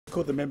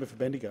Call the member for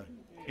Bendigo.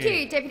 Thank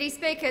you, Deputy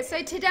Speaker.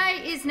 So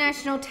today is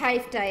National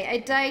TAFE Day, a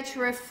day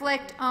to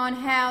reflect on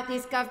how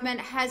this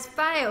government has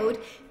failed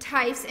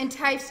TAFEs and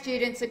TAFE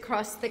students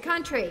across the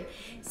country.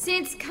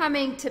 Since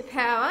coming to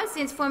power,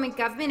 since forming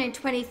government in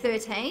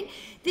 2013,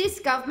 this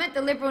government,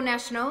 the Liberal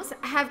Nationals,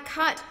 have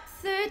cut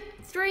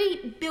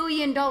 $3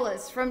 billion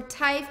from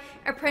TAFE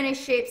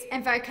apprenticeships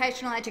and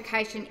vocational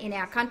education in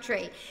our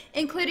country,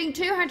 including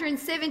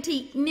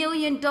 $270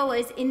 million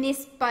in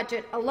this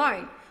budget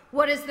alone.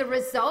 What is the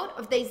result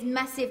of these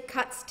massive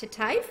cuts to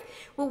TAFE?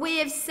 Well, we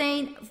have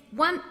seen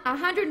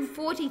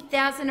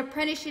 140,000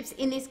 apprenticeships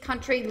in this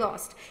country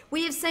lost.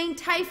 We have seen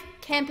TAFE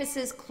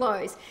campuses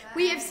close.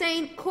 We have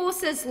seen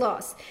courses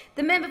lost.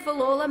 The member for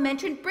Lawler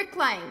mentioned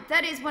bricklaying.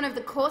 That is one of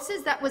the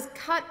courses that was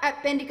cut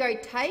at Bendigo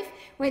TAFE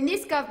when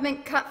this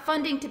government cut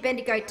funding to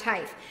Bendigo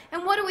TAFE.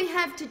 And what do we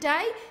have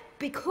today?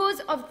 Because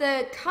of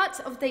the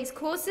cuts of these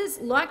courses,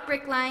 like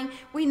bricklaying,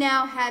 we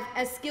now have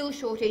a skill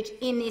shortage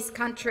in this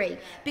country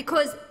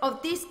because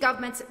of this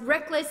government's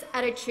reckless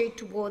attitude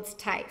towards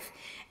TAFE.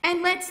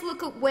 And let's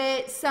look at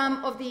where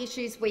some of the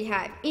issues we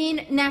have.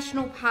 In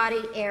National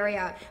Party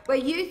area, where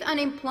youth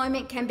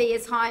unemployment can be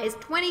as high as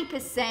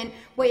 20%,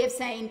 we have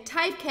seen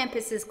TAFE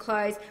campuses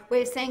close, we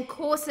have seen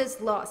courses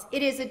lost.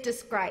 It is a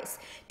disgrace.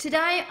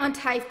 Today on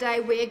TAFE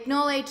Day, we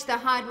acknowledge the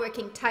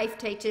hard-working TAFE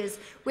teachers.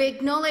 We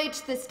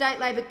acknowledge the state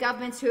Labor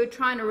governments who are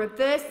trying to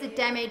reverse the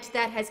damage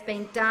that has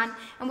been done,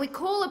 and we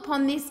call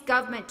upon this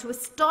government to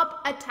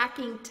stop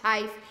attacking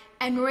TAFE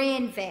and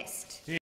reinvest.